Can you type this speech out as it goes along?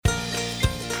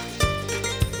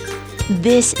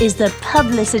This is the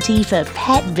Publicity for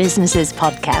Pet Businesses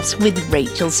podcast with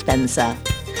Rachel Spencer.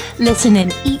 Listen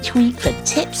in each week for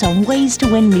tips on ways to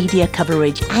win media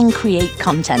coverage and create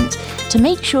content to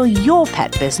make sure your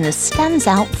pet business stands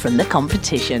out from the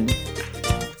competition.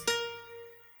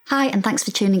 Hi, and thanks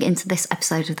for tuning into this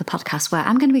episode of the podcast where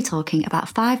I'm going to be talking about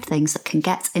 5 things that can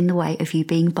get in the way of you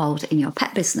being bold in your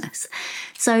pet business.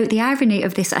 So the irony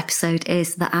of this episode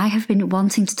is that I have been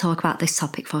wanting to talk about this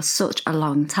topic for such a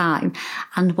long time,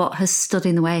 and what has stood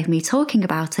in the way of me talking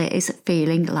about it is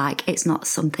feeling like it's not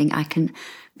something I can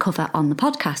cover on the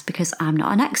podcast because I'm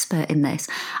not an expert in this.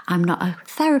 I'm not a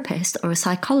therapist or a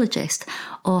psychologist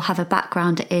or have a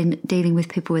background in dealing with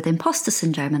people with imposter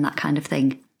syndrome and that kind of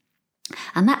thing.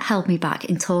 And that held me back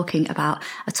in talking about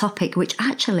a topic which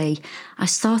actually I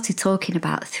started talking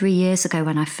about 3 years ago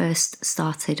when I first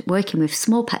started working with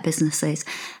small pet businesses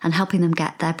and helping them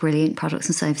get their brilliant products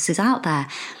and services out there.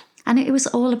 And it was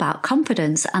all about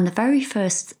confidence. And the very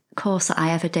first course that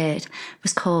I ever did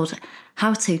was called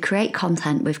How to Create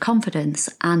Content with Confidence.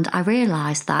 And I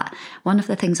realised that one of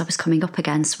the things I was coming up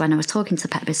against when I was talking to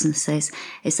pet businesses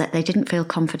is that they didn't feel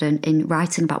confident in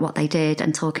writing about what they did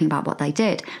and talking about what they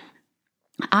did.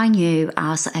 I knew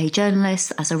as a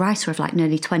journalist, as a writer of like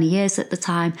nearly 20 years at the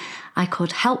time, I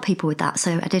could help people with that.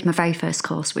 So I did my very first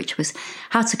course, which was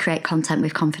How to Create Content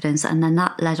with Confidence. And then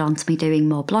that led on to me doing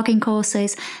more blogging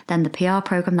courses, then the PR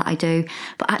program that I do.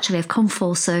 But actually I've come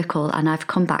full circle and I've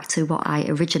come back to what I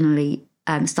originally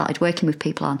started working with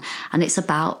people on. And it's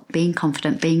about being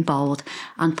confident, being bold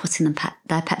and putting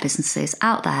their pet businesses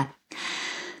out there.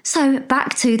 So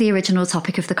back to the original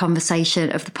topic of the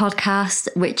conversation of the podcast,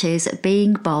 which is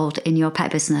being bold in your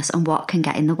pet business and what can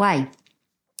get in the way.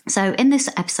 So in this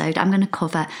episode, I'm going to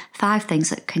cover 5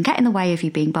 things that can get in the way of you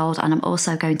being bold, and I'm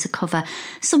also going to cover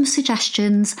some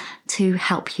suggestions to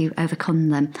help you overcome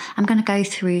them. I'm going to go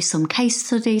through some case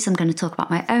studies. I'm going to talk about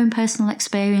my own personal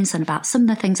experience and about some of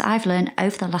the things I've learned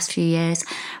over the last few years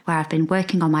where I've been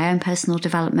working on my own personal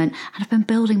development and I've been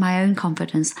building my own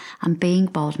confidence and being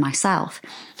bold myself.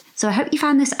 So I hope you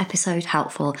found this episode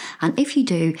helpful, and if you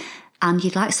do and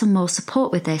you'd like some more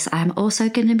support with this, I am also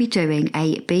going to be doing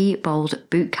a Be Bold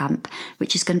Bootcamp,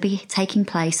 which is going to be taking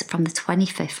place from the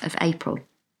 25th of April.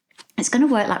 It's going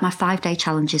to work like my 5-day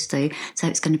challenges do. So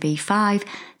it's going to be 5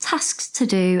 tasks to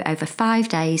do over 5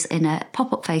 days in a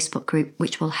pop-up Facebook group,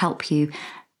 which will help you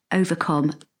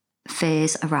overcome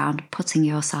fears around putting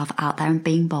yourself out there and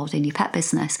being bold in your pet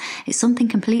business. It's something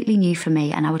completely new for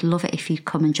me, and I would love it if you'd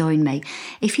come and join me.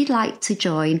 If you'd like to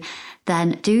join,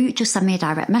 then do just send me a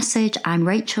direct message. I'm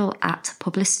Rachel at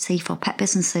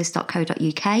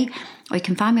publicityforpetbusinesses.co.uk, or you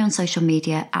can find me on social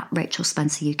media at Rachel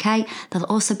Spencer UK. There'll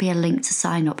also be a link to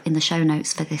sign up in the show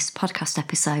notes for this podcast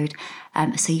episode,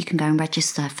 so you can go and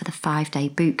register for the 5-day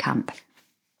bootcamp.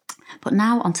 But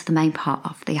now onto the main part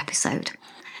of the episode.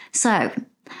 So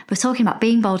we're talking about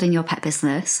being bold in your pet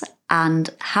business and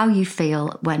how you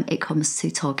feel when it comes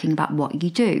to talking about what you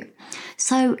do.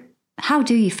 So how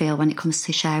do you feel when it comes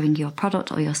to sharing your product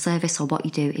or your service or what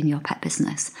you do in your pet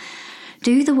business?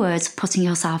 Do the words putting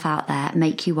yourself out there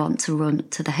make you want to run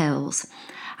to the hills?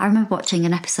 I remember watching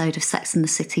an episode of Sex and the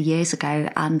City years ago,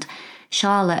 and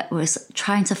Charlotte was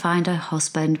trying to find her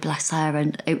husband, bless her,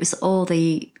 and it was all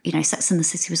Sex and the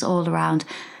City was all around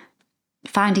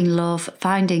finding love,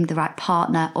 finding the right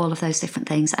partner, all of those different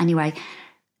things. Anyway,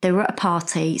 they were at a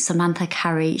party, Samantha,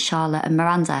 Carrie, Charlotte and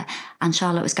Miranda, and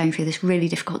Charlotte was going through this really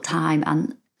difficult time,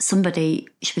 and she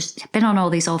was been on all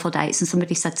these awful dates, and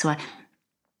somebody said to her,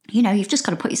 you've just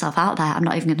got to put yourself out there. I'm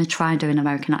not even going to try and do an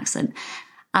American accent.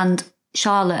 And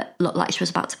Charlotte looked like she was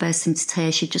about to burst into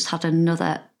tears. She'd just had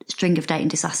another string of dating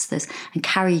disasters, and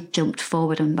Carrie jumped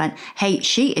forward and went, hey,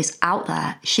 she is out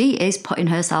there. She is putting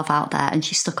herself out there, and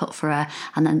she stuck up for her,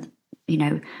 and then,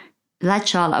 led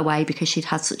Charlotte away because she'd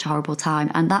had such a horrible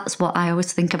time. And that's what I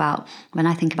always think about when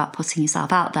I think about putting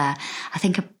yourself out there.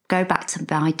 I go back to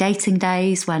my dating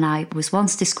days when I was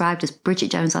once described as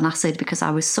Bridget Jones on acid because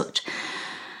I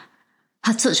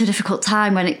had such a difficult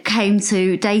time when it came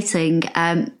to dating.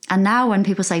 And now when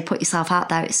people say put yourself out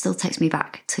there, it still takes me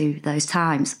back to those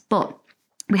times. But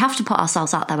we have to put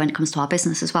ourselves out there when it comes to our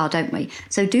business as well, don't we?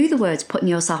 So do the words putting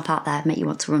yourself out there make you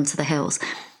want to run to the hills?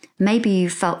 Maybe you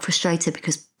felt frustrated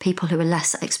because people who are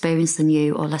less experienced than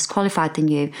you or less qualified than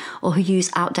you, or who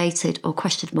use outdated or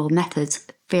questionable methods,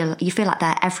 feel like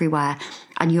they're everywhere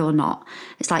and you're not.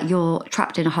 It's like you're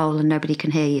trapped in a hole and nobody can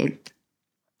hear you.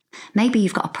 Maybe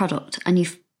you've got a product and you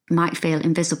might feel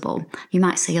invisible. You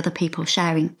might see other people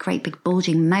sharing great big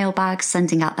bulging mailbags,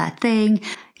 sending out their thing.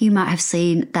 You might have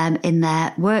seen them in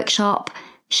their workshop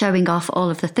showing off all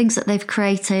of the things that they've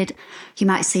created. You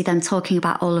might see them talking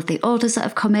about all of the orders that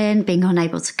have come in, being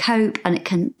unable to cope, and it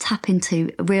can tap into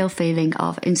a real feeling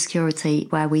of insecurity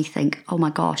where we think, oh my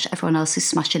gosh, everyone else is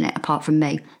smashing it apart from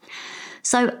me.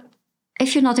 So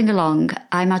if you're nodding along,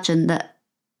 I imagine that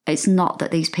it's not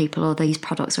that these people or these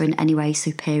products are in any way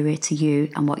superior to you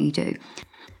and what you do.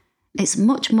 It's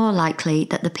much more likely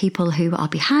that the people who are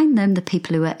behind them, the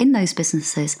people who are in those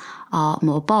businesses, are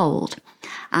more bold.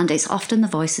 And it's often the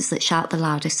voices that shout the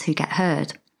loudest who get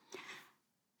heard.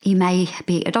 You may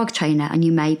be a dog trainer and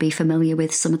you may be familiar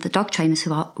with some of the dog trainers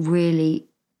who are really,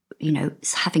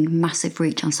 having massive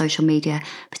reach on social media,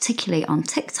 particularly on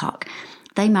TikTok.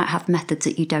 They might have methods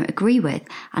that you don't agree with,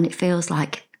 and it feels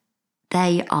like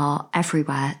they are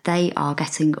everywhere. They are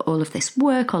getting all of this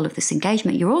work, all of this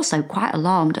engagement. You're also quite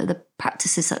alarmed at the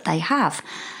practices that they have.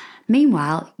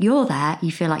 Meanwhile, you're there,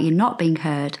 you feel like you're not being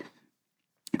heard.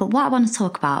 But what I want to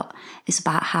talk about is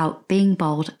about how being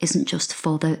bold isn't just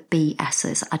for the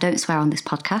BSs. I don't swear on this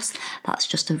podcast. That's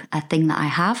just a thing that I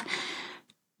have.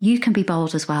 You can be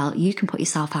bold as well. You can put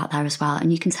yourself out there as well,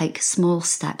 and you can take small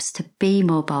steps to be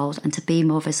more bold and to be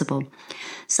more visible.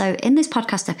 So in this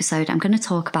podcast episode, I'm going to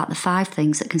talk about the 5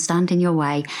 things that can stand in your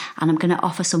way, and I'm going to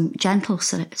offer some gentle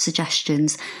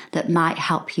suggestions that might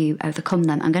help you overcome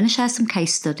them. I'm going to share some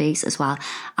case studies as well.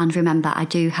 And remember, I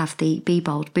do have the Be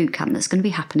Bold Bootcamp that's going to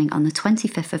be happening on the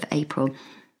 25th of April.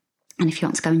 And if you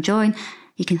want to go and join,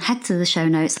 you can head to the show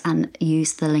notes and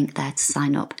use the link there to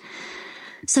sign up.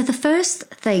 So the first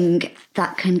thing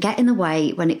that can get in the way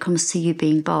when it comes to you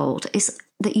being bold is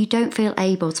that you don't feel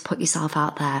able to put yourself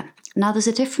out there. Now, there's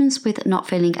a difference with not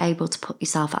feeling able to put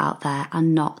yourself out there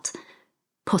and not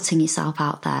putting yourself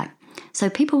out there.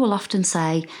 So people will often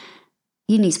say,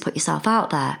 you need to put yourself out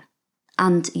there.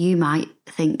 And you might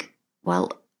think,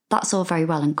 well, that's all very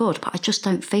well and good, but I just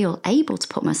don't feel able to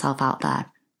put myself out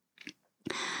there.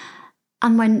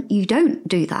 And when you don't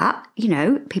do that,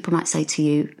 people might say to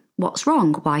you, what's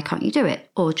wrong? Why can't you do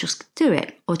it? Or just do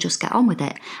it, or just get on with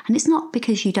it. And it's not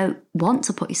because you don't want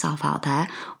to put yourself out there,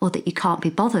 or that you can't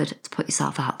be bothered to put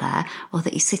yourself out there, or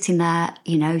that you're sitting there,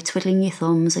 twiddling your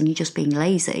thumbs and you're just being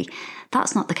lazy.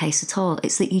 That's not the case at all.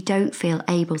 It's that you don't feel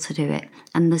able to do it.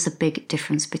 And there's a big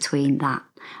difference between that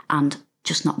and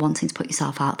just not wanting to put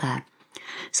yourself out there.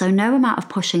 So no amount of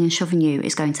pushing and shoving you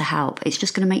is going to help. It's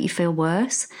just going to make you feel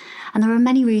worse. And there are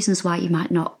many reasons why you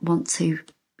might not want to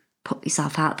put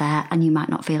yourself out there, and you might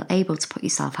not feel able to put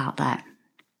yourself out there.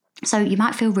 So you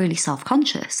might feel really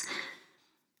self-conscious.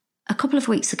 A couple of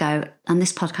weeks ago, and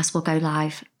this podcast will go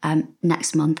live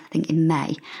next month, I think in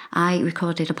May, I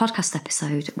recorded a podcast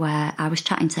episode where I was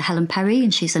chatting to Helen Perry,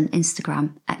 and she's an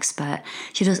Instagram expert.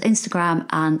 She does Instagram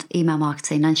and email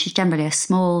marketing, and she's generally a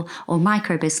small or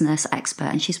micro business expert,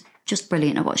 and she's just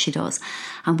brilliant at what she does.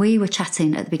 And we were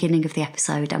chatting at the beginning of the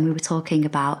episode, and we were talking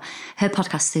about, her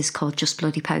podcast is called Just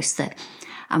Bloody Post It.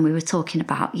 And we were talking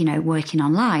about, working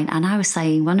online. And I was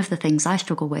saying one of the things I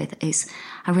struggle with is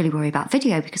I really worry about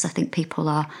video, because I think people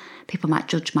might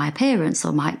judge my appearance,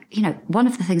 or might, one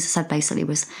of the things I said basically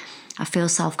was I feel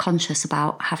self-conscious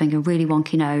about having a really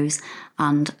wonky nose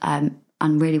and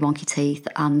really wonky teeth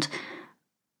and,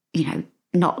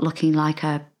 not looking like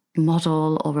a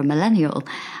model or a millennial.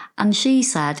 And she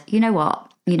said, you know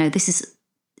what, this is,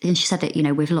 and she said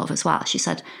it, with love as well. She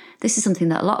said, this is something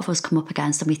that a lot of us come up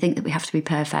against, and we think that we have to be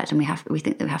perfect, and we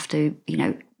think that we have to,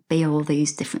 be all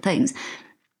these different things.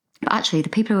 But actually, the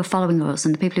people who are following us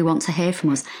and the people who want to hear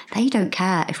from us, they don't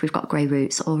care if we've got grey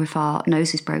roots, or if our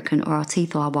nose is broken, or our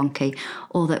teeth are wonky,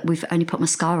 or that we've only put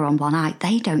mascara on one eye.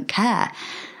 They don't care.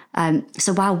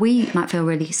 So while we might feel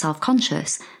really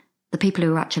self-conscious, the people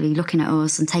who are actually looking at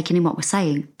us and taking in what we're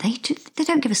saying, they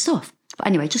don't give a stuff. But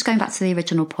anyway, just going back to the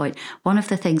original point, one of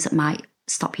the things that might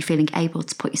stop you feeling able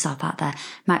to put yourself out there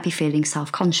might be feeling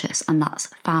self-conscious, and that's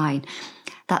fine.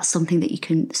 That's something that you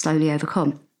can slowly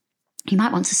overcome. You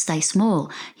might want to stay small.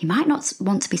 You might not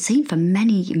want to be seen for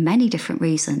many, many different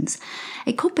reasons.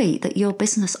 It could be that your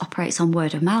business operates on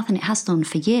word of mouth, and it has done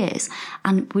for years.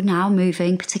 And we're now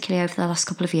moving, particularly over the last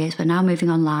couple of years, we're now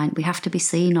moving online. We have to be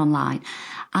seen online.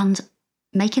 And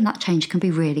making that change can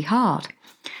be really hard.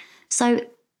 So,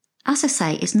 as I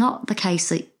say, it's not the case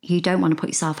that you don't want to put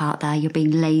yourself out there, you're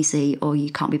being lazy, or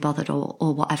you can't be bothered, or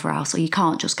whatever else, or you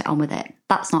can't just get on with it.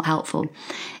 That's not helpful.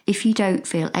 If you don't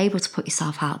feel able to put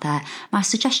yourself out there, my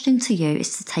suggestion to you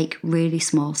is to take really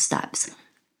small steps.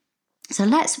 So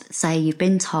let's say you've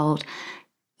been told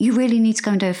you really need to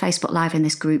go and do a Facebook Live in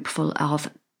this group full of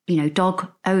dog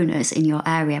owners in your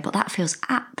area, but that feels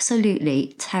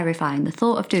absolutely terrifying. The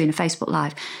thought of doing a Facebook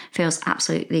Live feels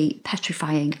absolutely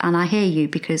petrifying. And I hear you,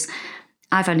 because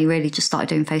I've only really just started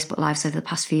doing Facebook Lives over the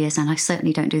past few years, and I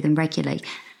certainly don't do them regularly.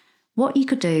 What you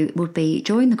could do would be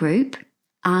join the group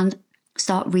and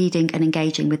start reading and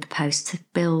engaging with the posts to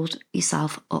build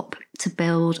yourself up, to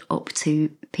build up to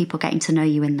people getting to know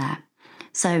you in there.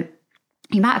 So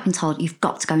you might have been told you've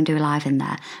got to go and do a live in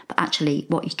there, but actually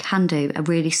what you can do, a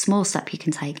really small step you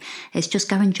can take, is just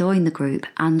go and join the group.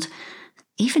 And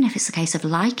even if it's a case of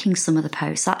liking some of the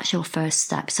posts, that's your first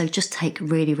step. So just take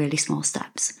really, really small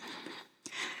steps.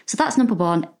 So that's number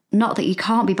one. Not that you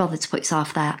can't be bothered to put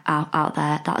yourself out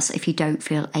there. That's if you don't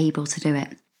feel able to do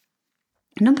it.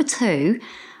 Number two,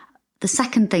 the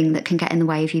second thing that can get in the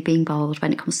way of you being bold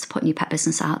when it comes to putting your pet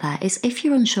business out there is if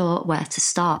you're unsure where to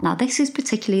start. Now, this is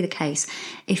particularly the case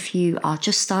if you are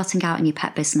just starting out in your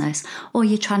pet business, or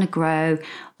you're trying to grow,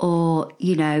 or,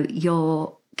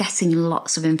 you're getting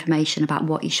lots of information about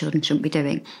what you should and shouldn't be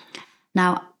doing.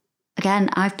 Now, again,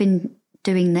 I've been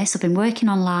doing this. I've been working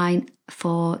online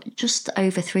for just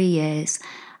over 3 years,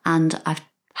 and I've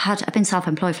been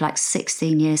self-employed for like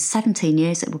 16 years, 17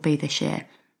 years it will be this year.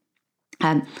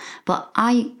 But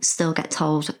I still get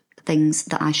told things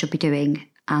that I should be doing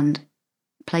and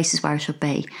places where I should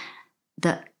be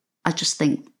that I just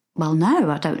think, well,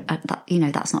 no, I don't,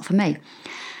 that's not for me.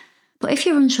 But if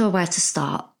you're unsure where to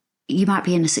start, you might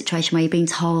be in a situation where you're being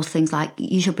told things like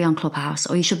you should be on Clubhouse,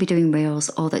 or you should be doing Reels,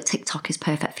 or that TikTok is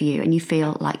perfect for you, and you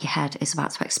feel like your head is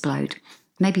about to explode.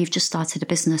 Maybe you've just started a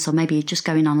business, or maybe you're just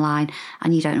going online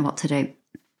and you don't know what to do.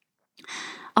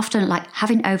 Often, like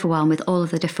having overwhelm with all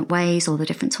of the different ways, all the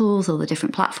different tools, all the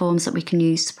different platforms that we can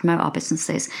use to promote our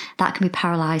businesses, that can be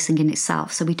paralysing in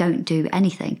itself. So we don't do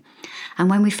anything. And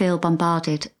when we feel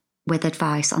bombarded with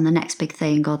advice on the next big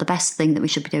thing, or the best thing that we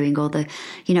should be doing, or the,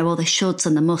 all the shoulds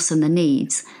and the musts and the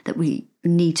needs that we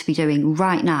need to be doing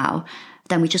right now,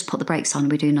 then we just put the brakes on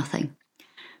and we do nothing.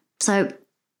 So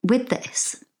with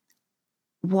this,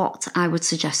 what I would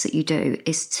suggest that you do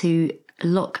is to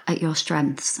look at your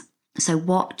strengths. So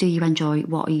what do you enjoy?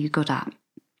 What are you good at?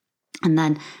 And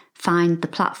then find the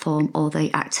platform or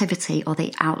the activity or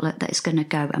the outlet that is going to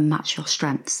go and match your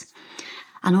strengths.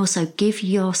 And also give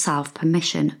yourself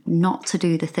permission not to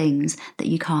do the things that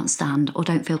you can't stand or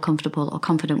don't feel comfortable or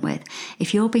confident with.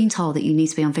 If you're being told that you need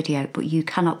to be on video, but you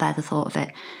cannot bear the thought of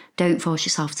it, don't force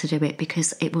yourself to do it,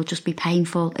 because it will just be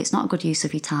painful. It's not a good use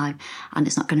of your time, and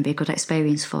it's not going to be a good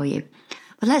experience for you.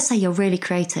 But let's say you're really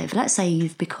creative. Let's say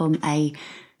you've become a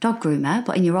dog groomer,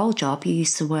 but in your old job, you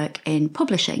used to work in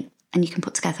publishing, and you can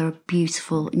put together a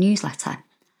beautiful newsletter.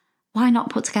 Why not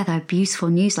put together a beautiful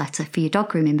newsletter for your dog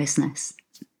grooming business?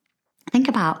 Think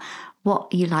about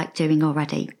what you like doing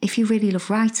already. If you really love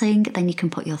writing, then you can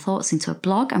put your thoughts into a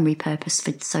blog and repurpose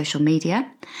for social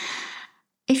media.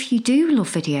 If you do love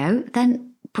video,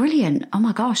 then brilliant. Oh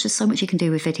my gosh, there's so much you can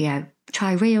do with video.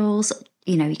 Try Reels,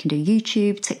 you can do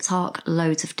YouTube, TikTok,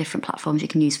 loads of different platforms you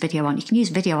can use video on. You can use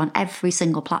video on every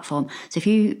single platform. So if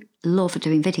you love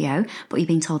doing video, but you're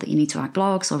being told that you need to write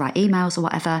blogs or write emails or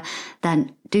whatever,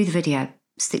 then do the video.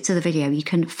 Stick to the video. You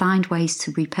can find ways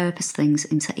to repurpose things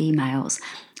into emails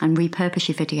and repurpose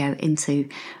your video into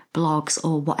blogs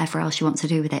or whatever else you want to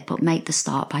do with it, but make the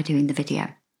start by doing the video.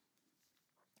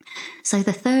 So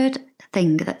the third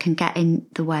thing that can get in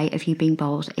the way of you being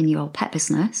bold in your pet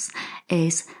business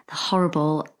is the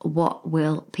horrible what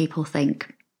will people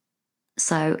think.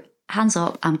 So hands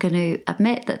up, I'm going to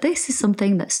admit that this is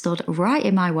something that stood right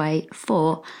in my way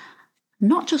for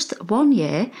not just 1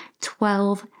 year,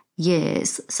 12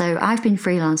 years. So I've been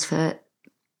freelance for, as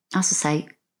I say,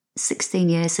 16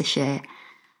 years this year.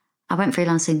 I went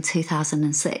freelance in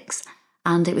 2006,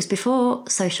 and it was before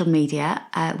social media.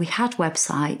 We had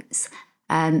websites,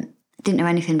 didn't know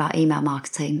anything about email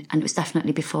marketing, and it was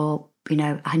definitely before,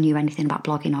 I knew anything about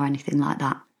blogging or anything like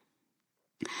that.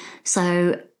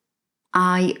 So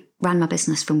I ran my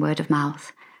business from word of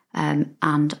mouth,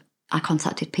 and I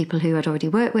contacted people who I'd already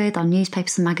worked with on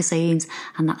newspapers and magazines,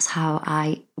 and that's how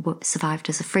I survived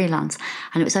as a freelance.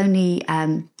 And it was only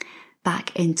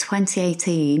back in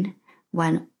 2018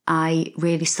 when I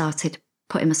really started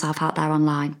putting myself out there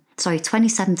online. Sorry,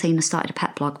 2017 I started a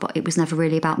pet blog, but it was never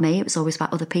really about me. It was always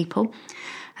about other people.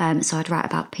 So I'd write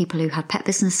about people who had pet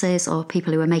businesses or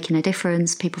people who were making a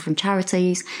difference, people from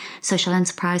charities, social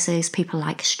enterprises, people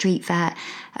like Street Vet,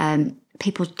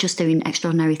 people just doing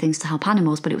extraordinary things to help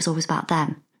animals, but it was always about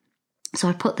them. So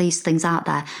I put these things out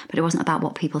there, but it wasn't about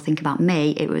what people think about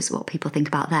me, it was what people think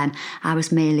about them. I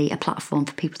was merely a platform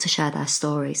for people to share their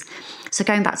stories. So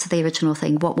going back to the original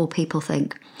thing, what will people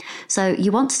think? So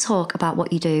you want to talk about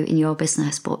what you do in your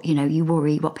business, but you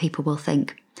worry what people will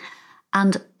think.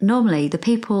 And normally the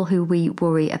people who we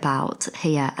worry about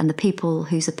here and the people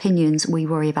whose opinions we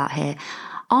worry about here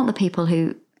aren't the people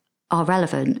who are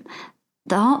relevant.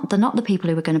 They're not the people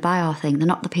who are going to buy our thing. They're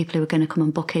not the people who are going to come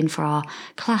and book in for our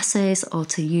classes or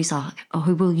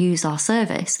who will use our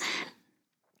service.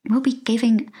 We'll be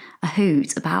giving a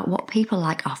hoot about what people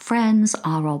like our friends,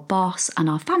 our old boss, and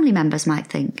our family members might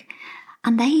think.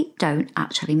 And they don't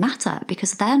actually matter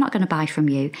because they're not going to buy from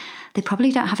you. They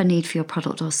probably don't have a need for your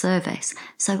product or service.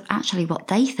 So actually what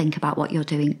they think about what you're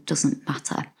doing doesn't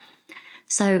matter.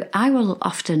 So I will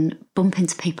often bump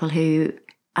into people who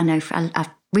I know, I've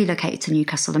relocated to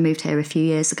Newcastle. I moved here a few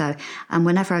years ago. And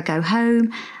whenever I go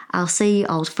home, I'll see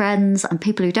old friends and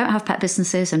people who don't have pet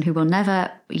businesses and who will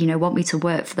never, want me to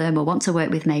work for them or want to work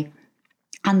with me.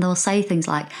 And they'll say things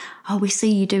like, oh, we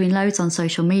see you doing loads on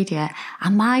social media.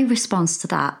 And my response to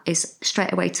that is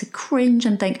straight away to cringe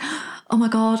and think, oh my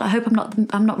God, I hope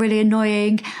I'm not really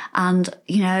annoying. And,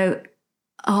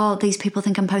 oh, these people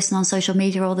think I'm posting on social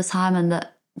media all the time and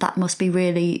that must be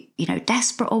really,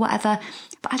 desperate or whatever.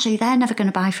 But actually, they're never going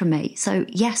to buy from me. So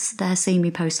yes, they're seeing me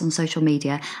post on social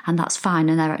media and that's fine.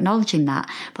 And they're acknowledging that,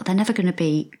 but they're never going to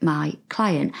be my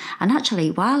client. And actually,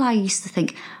 while I used to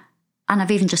think, and I've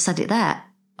even just said it there,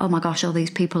 oh my gosh, all these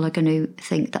people are going to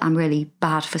think that I'm really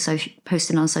bad for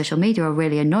posting on social media or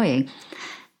really annoying.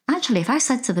 Actually, if I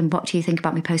said to them, what do you think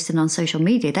about me posting on social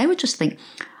media? They would just think,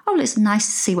 oh, well, it's nice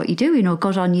to see what you're doing, or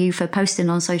good on you for posting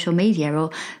on social media, or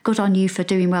good on you for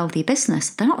doing well with your business.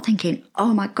 They're not thinking,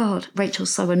 oh my God, Rachel's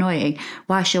so annoying.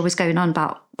 Why is she always going on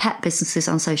about pet businesses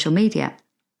on social media?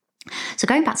 So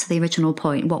going back to the original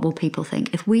point, what will people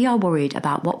think? If we are worried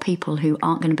about what people who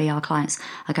aren't going to be our clients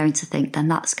are going to think, then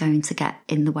that's going to get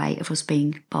in the way of us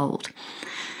being bold.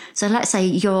 So let's say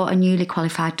you're a newly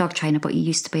qualified dog trainer, but you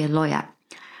used to be a lawyer.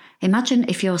 Imagine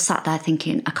if you're sat there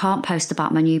thinking, I can't post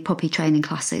about my new puppy training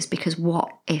classes because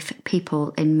what if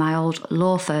people in my old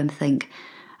law firm think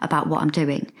about what I'm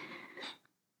doing?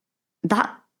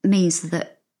 That means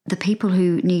that the people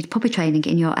who need puppy training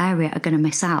in your area are going to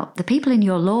miss out. The people in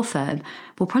your law firm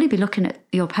will probably be looking at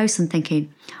your post and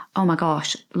thinking, oh my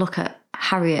gosh, look at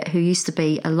Harriet, who used to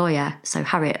be a lawyer. So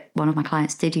Harriet, one of my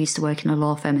clients, did used to work in a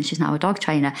law firm and she's now a dog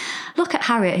trainer. Look at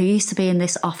Harriet, who used to be in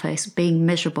this office being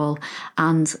miserable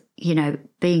and,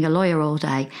 being a lawyer all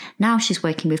day. Now she's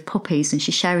working with puppies and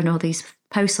she's sharing all these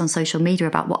posts on social media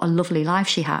about what a lovely life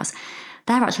she has.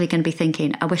 They're actually going to be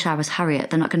thinking, I wish I was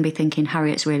Harriet. They're not going to be thinking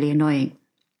Harriet's really annoying.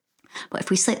 But if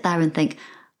we sit there and think,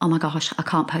 oh my gosh, I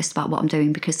can't post about what I'm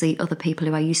doing because the other people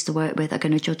who I used to work with are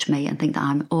going to judge me and think that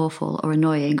I'm awful or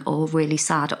annoying or really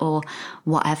sad or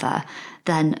whatever,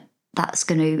 then that's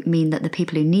going to mean that the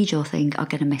people who need your thing are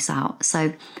going to miss out.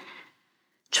 So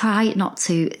try not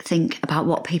to think about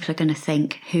what people are going to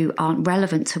think who aren't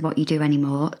relevant to what you do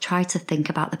anymore. Try to think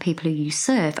about the people who you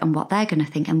serve and what they're going to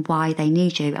think and why they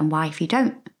need you and why if you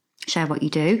don't share what you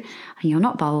do and you're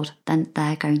not bold, then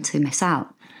they're going to miss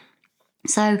out.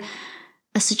 So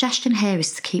a suggestion here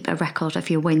is to keep a record of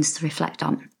your wins to reflect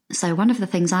on. So one of the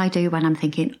things I do when I'm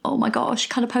thinking, oh my gosh,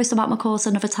 can I post about my course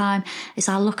another time, is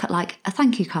I'll look at like a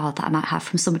thank you card that I might have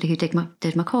from somebody who did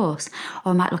my course,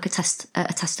 or I might look at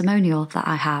a testimonial that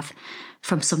I have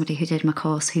from somebody who did my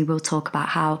course who will talk about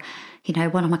how,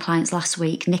 one of my clients last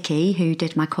week, Nikki, who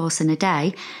did my course in a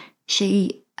day,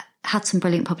 she had some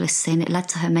brilliant publicity and it led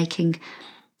to her making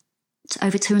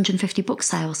over 250 book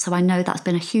sales. So I know that's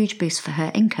been a huge boost for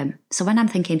her income. So when I'm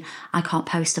thinking I can't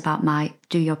post about my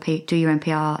do your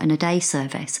NPR in a day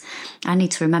service, I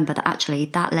need to remember that actually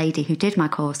that lady who did my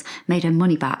course made her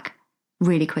money back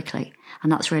really quickly. And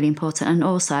that's really important. And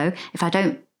also, if I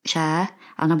don't share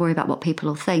and I worry about what people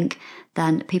will think,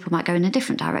 then people might go in a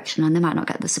different direction and they might not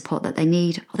get the support that they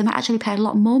need, or they might actually pay a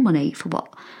lot more money for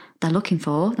what they're looking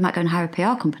for. They might go and hire a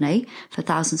PR company for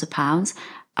thousands of pounds,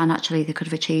 and actually they could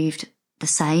have achieved the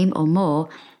same or more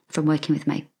from working with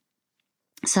me.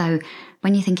 So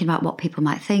when you're thinking about what people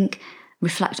might think,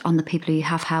 reflect on the people you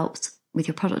have helped with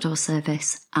your product or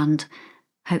service, and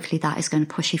hopefully that is going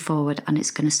to push you forward and it's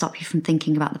going to stop you from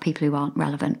thinking about the people who aren't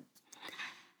relevant.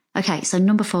 Okay, so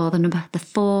the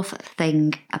fourth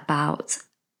thing about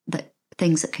the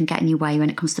things that can get in your way when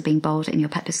it comes to being bold in your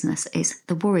pet business is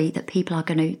the worry that people are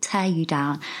going to tear you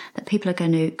down, that people are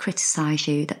going to criticise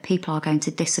you, that people are going to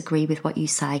disagree with what you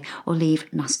say or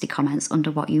leave nasty comments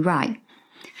under what you write.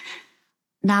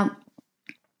 Now,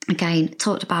 again,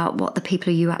 talked about what the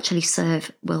people you actually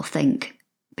serve will think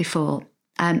before.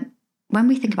 When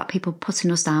we think about people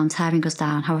putting us down, tearing us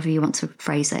down, however you want to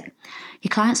phrase it, your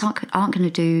clients aren't going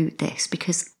to do this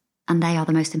and they are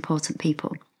the most important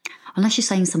people. Unless you're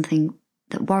saying something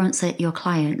that warrants it, your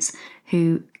clients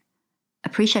who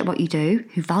appreciate what you do,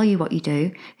 who value what you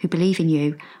do, who believe in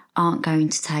you, aren't going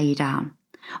to tear you down.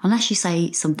 unless you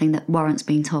say something that warrants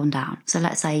being torn down. So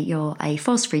let's say you're a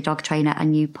force-free dog trainer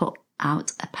and you put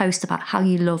out a post about how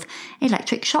you love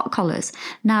electric shock collars.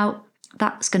 Now,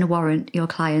 that's going to warrant your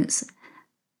clients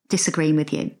disagreeing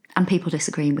with you and people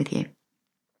disagreeing with you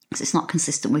because it's not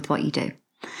consistent with what you do.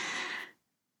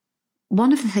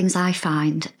 One of the things I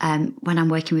find when I'm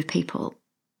working with people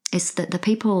is that the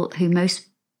people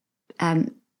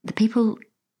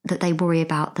that they worry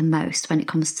about the most when it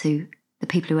comes to the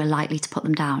people who are likely to put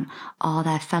them down are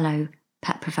their fellow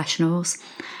pet professionals.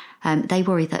 They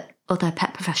worry that other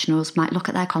pet professionals might look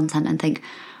at their content and think,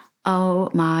 oh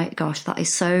my gosh, that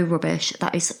is so rubbish.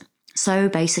 That is so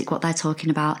basic what they're talking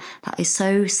about. That is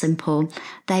so simple.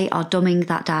 They are dumbing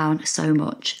that down so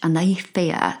much, and they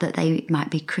fear that they might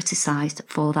be criticised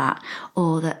for that,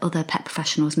 or that other pet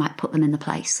professionals might put them in the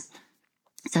place.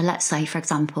 So let's say, for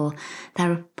example,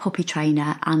 they're a puppy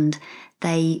trainer and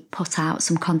they put out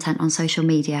some content on social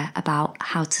media about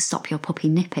how to stop your puppy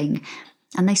nipping,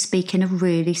 and they speak in a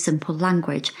really simple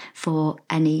language for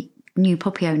any new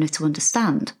puppy owner to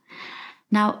understand.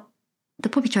 Now, the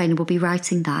puppy trainer will be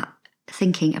writing that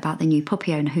thinking about the new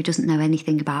puppy owner who doesn't know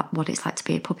anything about what it's like to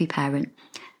be a puppy parent.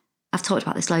 I've talked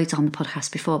about this loads on the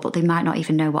podcast before, but they might not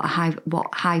even know what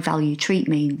high value treat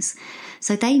means.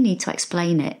 So they need to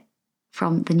explain it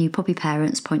from the new puppy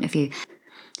parent's point of view.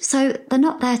 So they're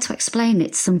not there to explain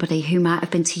it to somebody who might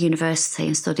have been to university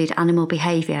and studied animal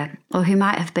behaviour, or who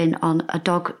might have been on a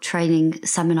dog training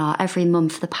seminar every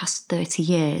month for the past 30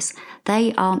 years.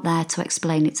 They aren't there to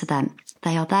explain it to them.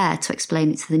 They are there to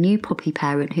explain it to the new puppy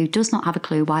parent who does not have a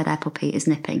clue why their puppy is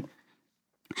nipping.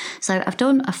 So I've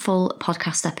done a full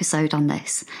podcast episode on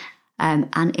this, and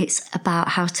it's about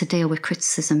how to deal with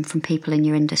criticism from people in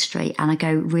your industry. And I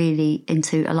go really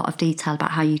into a lot of detail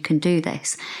about how you can do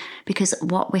this, because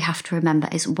what we have to remember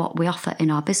is what we offer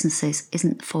in our businesses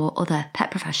isn't for other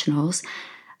pet professionals,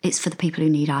 it's for the people who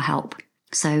need our help.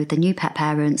 So the new pet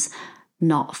parents,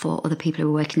 not for other people who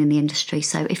are working in the industry.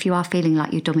 So if you are feeling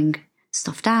like you're dumbing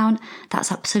stuff down,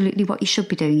 that's absolutely what you should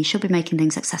be doing. You should be making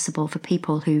things accessible for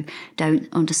people who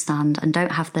don't understand and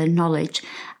don't have the knowledge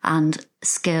and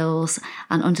skills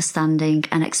and understanding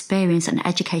and experience and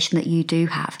education that you do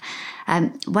have.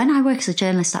 When I work as a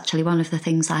journalist, actually, one of the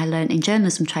things I learned in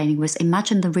journalism training was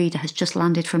imagine the reader has just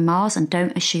landed from Mars and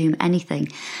don't assume anything.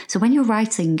 So when you're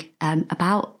writing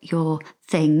about your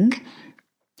thing,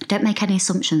 don't make any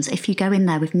assumptions. If you go in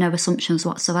there with no assumptions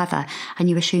whatsoever and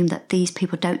you assume that these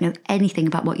people don't know anything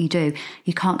about what you do,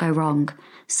 you can't go wrong.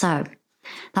 So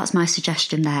that's my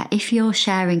suggestion there. If you're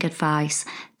sharing advice,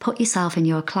 put yourself in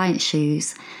your client's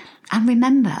shoes and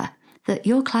remember that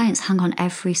your clients hang on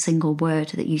every single word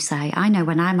that you say. I know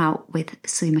when I'm out with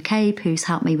Sue McCabe, who's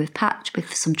helped me with Patch,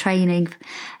 with some training,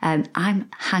 I'm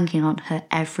hanging on her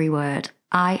every word.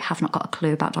 I have not got a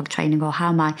clue about dog training or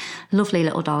how my lovely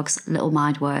little dog's little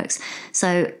mind works.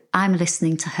 So I'm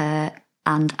listening to her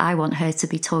and I want her to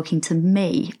be talking to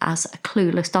me as a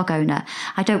clueless dog owner.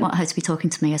 I don't want her to be talking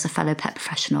to me as a fellow pet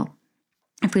professional.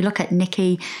 If we look at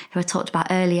Nikki, who I talked about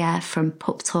earlier from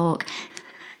Pup Talk,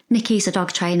 Nikki's a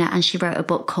dog trainer and she wrote a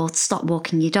book called Stop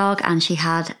Walking Your Dog, and she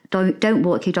had Don't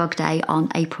Walk Your Dog Day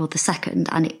on April the 2nd,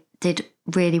 and it did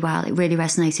really well. It really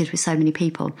resonated with so many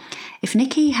people. If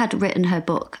Nikki had written her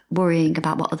book worrying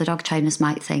about what other dog trainers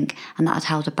might think and that had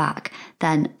held her back,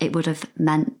 then it would have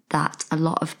meant that a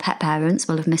lot of pet parents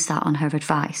will have missed out on her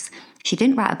advice. She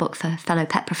didn't write a book for fellow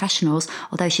pet professionals,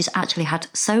 although she's actually had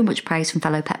so much praise from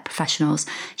fellow pet professionals.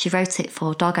 She wrote it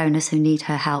for dog owners who need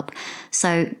her help.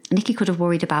 So Nikki could have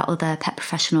worried about other pet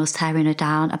professionals tearing her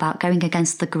down, about going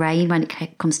against the grain when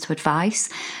it comes to advice,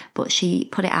 but she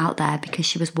put it out there because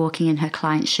she was walking in her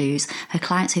clients' shoes, her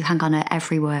clients who hang on her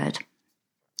every word.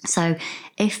 So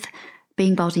if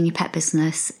being bold in your pet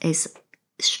business is,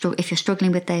 if you're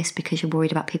struggling with this because you're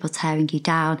worried about people tearing you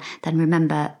down, then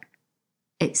remember,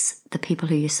 it's the people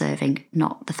who you're serving,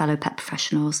 not the fellow pet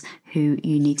professionals who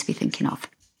you need to be thinking of.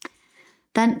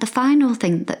 Then the final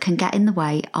thing that can get in the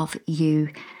way of you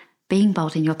being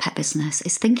bold in your pet business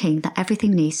is thinking that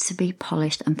everything needs to be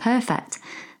polished and perfect.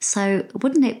 So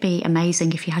wouldn't it be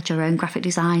amazing if you had your own graphic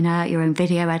designer, your own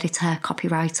video editor,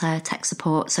 copywriter, tech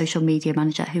support, social media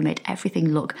manager who made everything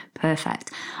look perfect?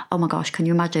 Oh my gosh, can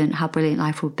you imagine how brilliant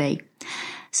life would be?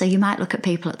 So you might look at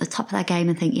people at the top of their game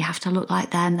and think you have to look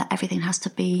like them, that everything has to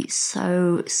be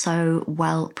so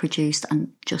well produced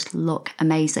and just look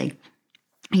amazing.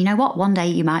 You know what? One day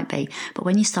you might be, but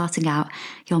when you're starting out,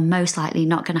 you're most likely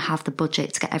not going to have the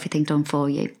budget to get everything done for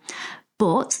you.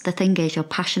 But the thing is, you're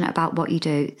passionate about what you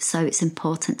do, so it's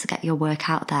important to get your work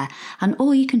out there. And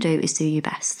all you can do is do your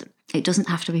best. It doesn't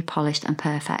have to be polished and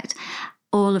perfect.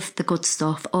 all of the good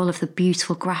stuff, all of the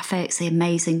beautiful graphics, the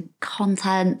amazing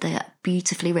content, the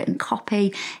beautifully written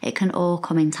copy, it can all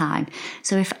come in time.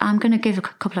 So if I'm going to give a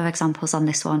couple of examples on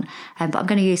this one, but I'm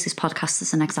going to use this podcast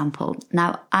as an example.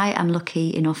 Now, I am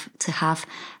lucky enough to have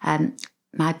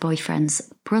my boyfriend's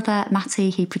brother, Matty.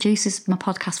 He produces my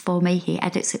podcast for me, he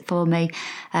edits it for me,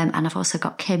 and I've also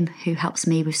got Kim, who helps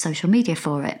me with social media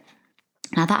for it.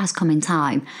 Now, that has come in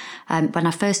time. When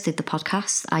I first did the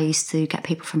podcast, I used to get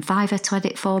people from Fiverr to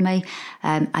edit for me.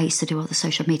 I used to do all the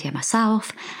social media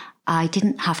myself. I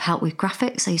didn't have help with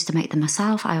graphics. I used to make them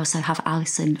myself. I also have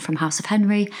Alison from House of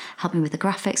Henry help me with the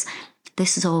graphics.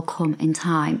 This has all come in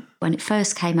time. When it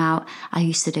first came out, I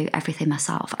used to do everything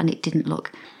myself, and it didn't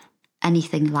look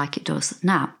anything like it does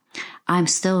now. I'm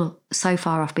still so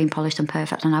far off being polished and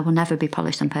perfect, and I will never be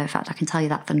polished and perfect. I can tell you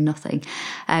that for nothing.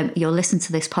 You'll listen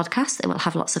to this podcast. It will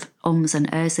have lots of ums and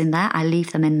ers in there. I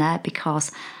leave them in there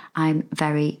because I'm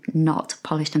very not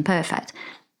polished and perfect.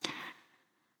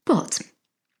 But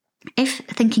if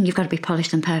thinking you've got to be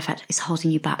polished and perfect is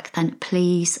holding you back, then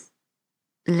please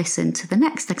listen to the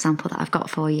next example that I've got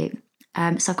for you.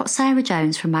 So I've got Sarah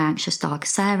Jones from My Anxious Dog.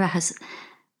 Sarah has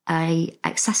a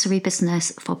accessory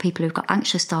business for people who've got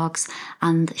anxious dogs,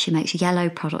 and she makes yellow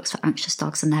products for anxious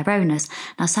dogs and their owners.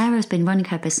 Now, Sarah has been running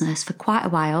her business for quite a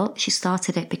while. She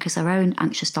started it because her own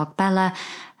anxious dog, Bella,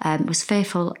 was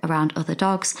fearful around other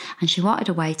dogs, and she wanted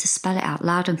a way to spell it out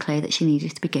loud and clear that she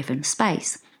needed to be given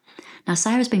space. Now,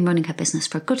 Sarah's been running her business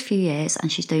for a good few years,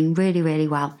 and she's doing really, really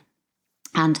well.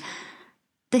 And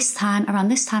around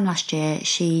this time last year,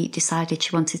 she decided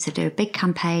she wanted to do a big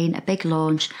campaign, a big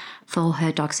launch for her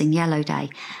Dogs in Yellow Day.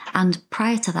 And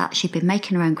prior to that, she'd been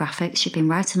making her own graphics, she'd been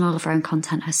writing all of her own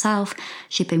content herself,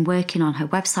 she'd been working on her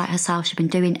website herself, she'd been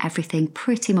doing everything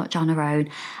pretty much on her own,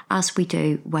 as we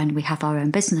do when we have our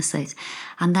own businesses.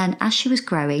 And then as she was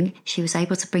growing, she was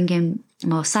able to bring in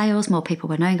more sales, more people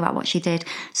were knowing about what she did.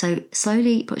 So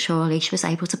slowly but surely, she was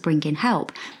able to bring in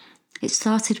help. It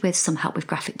started with some help with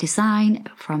graphic design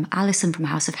from Alison from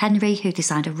House of Henry, who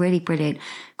designed a really brilliant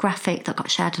graphic that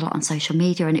got shared a lot on social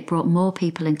media, and it brought more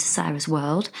people into Sarah's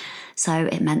world. So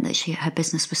it meant that her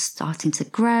business was starting to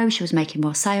grow. She was making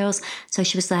more sales. So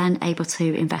she was then able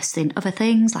to invest in other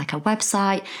things like a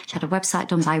website. She had a website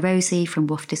done by Rosie from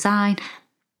Wolf Design.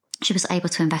 She was able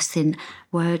to invest in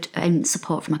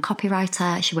support from a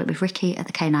copywriter. She worked with Ricky at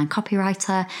the K9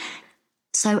 Copywriter.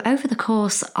 So over the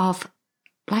course of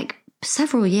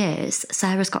several years,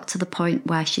 Sarah's got to the point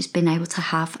where she's been able to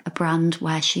have a brand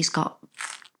where she's got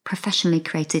professionally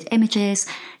created images,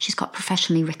 she's got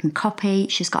professionally written copy,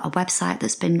 she's got a website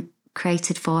that's been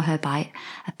created for her by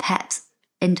a pet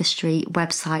industry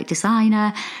website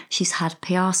designer, she's had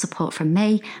PR support from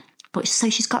me. But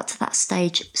so she's got to that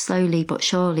stage slowly but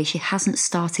surely. She hasn't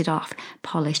started off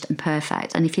polished and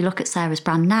perfect. And if you look at Sarah's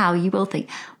brand now, you will think,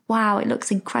 wow, it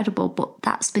looks incredible, but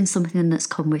that's been something that's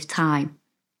come with time.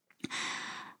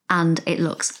 And it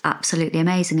looks absolutely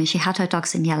amazing. And she had her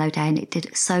Dogs in Yellow Day, and it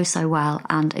did so well.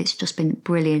 And it's just been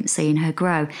brilliant seeing her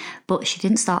grow. But she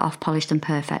didn't start off polished and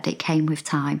perfect. It came with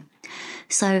time.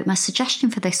 So my suggestion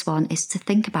for this one is to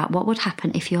think about what would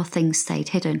happen if your things stayed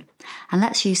hidden. And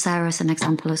let's use Sarah as an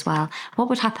example as well. What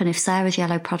would happen if Sarah's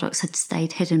yellow products had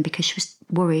stayed hidden because she was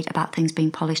worried about things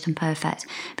being polished and perfect,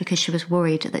 because she was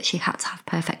worried that she had to have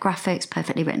perfect graphics,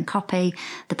 perfectly written copy,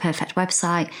 the perfect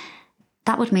website?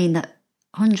 That would mean that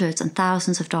hundreds and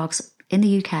thousands of dogs in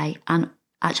the UK and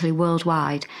actually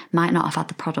worldwide might not have had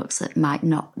the products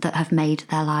that have made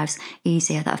their lives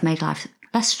easier, that have made life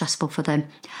less stressful for them,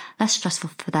 less stressful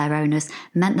for their owners,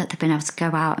 meant that they've been able to go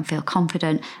out and feel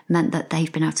confident, meant that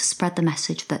they've been able to spread the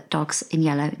message that dogs in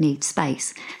yellow need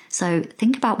space. So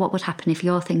think about what would happen if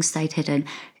your things stayed hidden.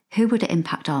 Who would it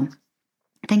impact on?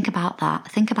 Think about that.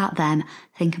 Think about them,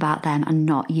 and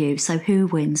not you. So who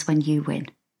wins when you win?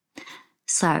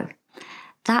 So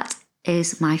that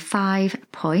is my 5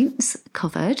 points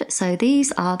covered. So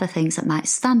these are the things that might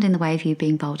stand in the way of you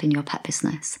being bold in your pet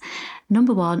business.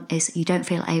 Number 1 is you don't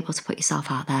feel able to put yourself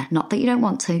out there. Not that you don't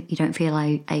want to, you don't feel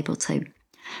able to.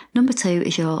 Number 2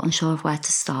 is you're unsure of where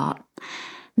to start.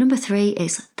 Number 3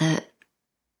 is the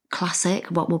classic,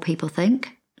 what will people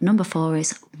think? Number 4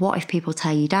 is what if people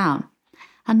tear you down?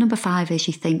 And number 5 is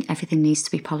you think everything needs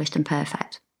to be polished and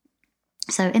perfect.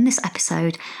 So in this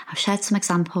episode, I've shared some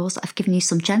examples, I've given you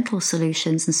some gentle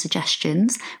solutions and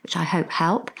suggestions, which I hope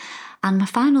help. And my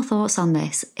final thoughts on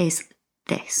this is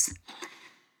this.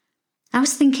 I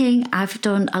was thinking, I've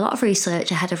done a lot of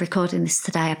research ahead of recording this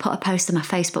today. I put a post in my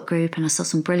Facebook group and I saw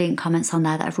some brilliant comments on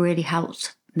there that have really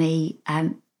helped me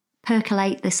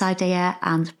percolate this idea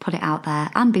and put it out there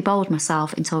and be bold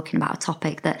myself in talking about a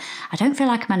topic that I don't feel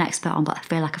like I'm an expert on, but I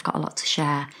feel like I've got a lot to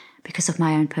share because of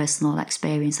my own personal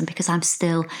experience and because I'm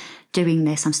still doing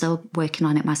this, I'm still working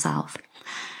on it myself.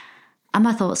 And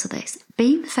my thoughts are this: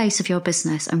 being the face of your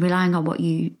business and relying on what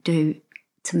you do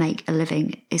to make a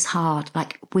living is hard.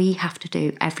 Like, we have to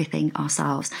do everything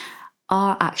ourselves.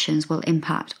 Our actions will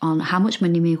impact on how much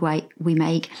money we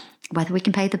make, whether we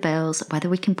can pay the bills, whether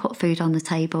we can put food on the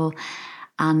table,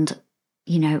 and,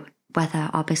 whether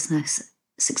our business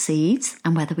succeeds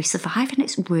and whether we survive. And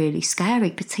it's really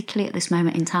scary, particularly at this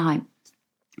moment in time.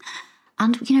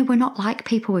 And, we're not like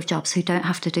people with jobs who don't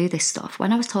have to do this stuff.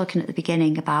 When I was talking at the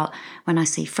beginning about when I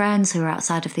see friends who are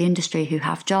outside of the industry who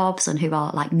have jobs and who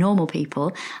are like normal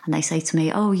people, and they say to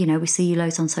me, oh, we see you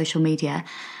loads on social media,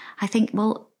 I think,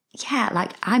 well, yeah,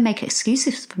 like, I make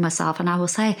excuses for myself and I will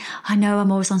say, I know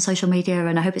I'm always on social media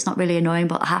and I hope it's not really annoying,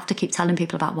 but I have to keep telling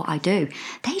people about what I do.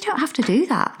 They don't have to do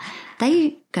that.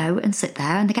 They go and sit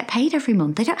there and they get paid every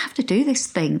month. They don't have to do this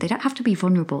thing. They don't have to be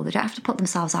vulnerable. They don't have to put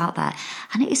themselves out there.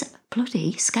 And it is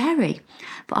bloody scary.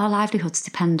 But our livelihoods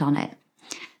depend on it.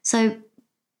 So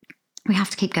we have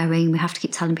to keep going. We have to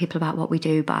keep telling people about what we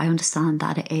do. But I understand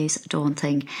that it is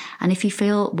daunting. And if you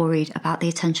feel worried about the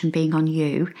attention being on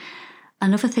you,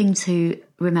 another thing to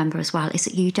remember as well is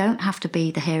that you don't have to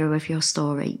be the hero of your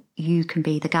story. You can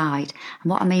be the guide. And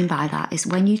what I mean by that is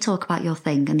when you talk about your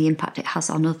thing and the impact it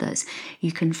has on others,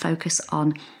 you can focus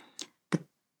on the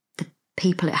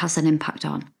people it has an impact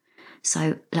on.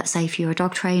 So let's say if you're a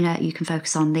dog trainer, you can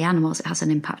focus on the animals it has an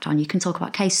impact on. You can talk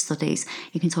about case studies.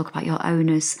 You can talk about your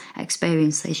owner's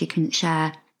experiences. You can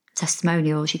share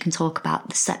testimonials. You can talk about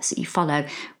the steps that you follow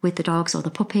with the dogs or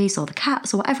the puppies or the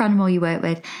cats or whatever animal you work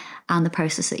with, and the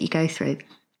process that you go through.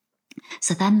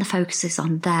 So then the focus is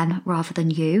on them rather than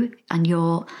you, and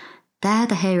they're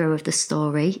the hero of the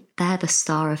story, they're the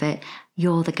star of it,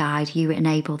 you're the guide, you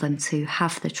enable them to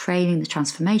have the training, the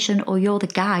transformation, or you're the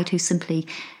guide who simply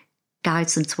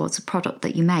guides them towards a product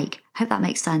that you make. I hope that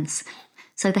makes sense.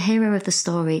 So the hero of the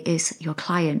story is your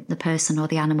client, the person or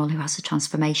the animal who has a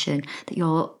transformation that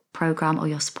your program or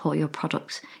your support, your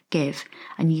product give,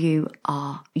 and you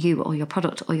or your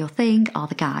product or your thing are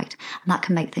the guide, and that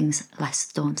can make things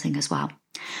less daunting as well.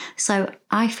 So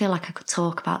I feel like I could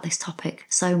talk about this topic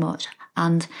so much,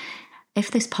 and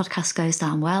if this podcast goes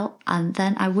down well, and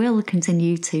then I will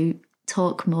continue to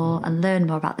talk more and learn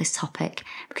more about this topic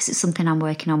because it's something I'm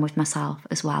working on with myself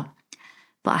as well.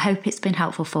 But I hope it's been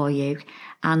helpful for you,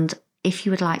 and if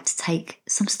you would like to take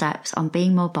some steps on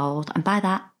being more bold, and by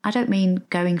that I don't mean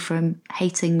going from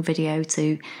hating video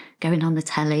to going on the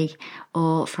telly,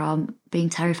 or from being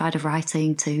terrified of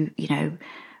writing to,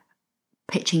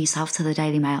 pitching yourself to the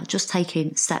Daily Mail, just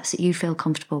taking steps that you feel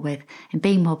comfortable with and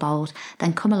being more bold,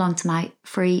 then come along to my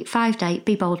free 5-day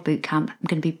Be Bold Bootcamp. I'm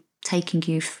going to be taking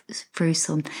you through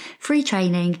some free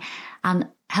training and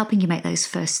helping you make those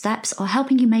first steps, or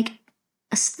helping you make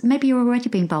maybe you're already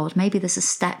being bold. Maybe there's a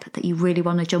step that you really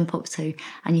want to jump up to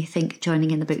and you think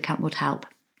joining in the bootcamp would help.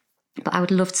 But I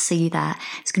would love to see you there.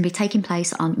 It's going to be taking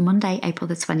place on Monday, April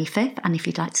the 25th. And if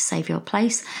you'd like to save your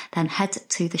place, then head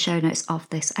to the show notes of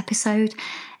this episode.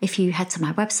 If you head to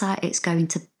my website, it's going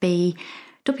to be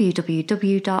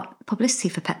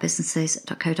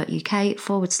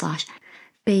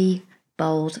www.publicityforpetbusinesses.co.uk/Be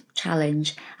Bold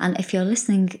Challenge. And if you're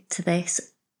listening to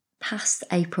this past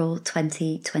April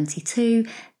 2022,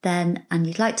 and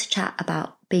you'd like to chat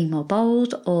about being more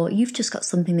bold, or you've just got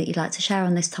something that you'd like to share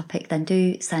on this topic, then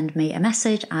do send me a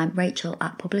message. I'm Rachel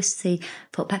at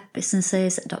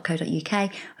publicityforpetbusinesses.co.uk, or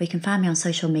you can find me on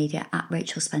social media at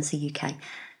Rachel Spencer UK.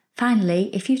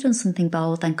 Finally, if you've done something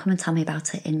bold, then come and tell me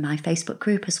about it in my Facebook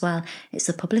group as well. It's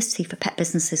the Publicity for Pet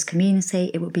Businesses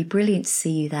community. It would be brilliant to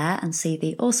see you there and see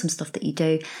the awesome stuff that you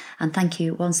do. And thank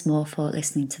you once more for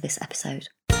listening to this episode.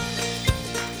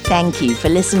 Thank you for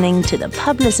listening to the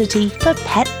Publicity for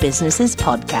Pet Businesses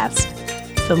podcast.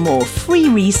 For more free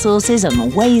resources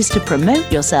and ways to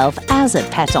promote yourself as a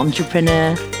pet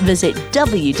entrepreneur, visit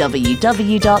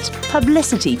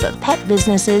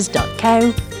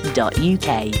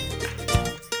www.publicityforpetbusinesses.co.uk.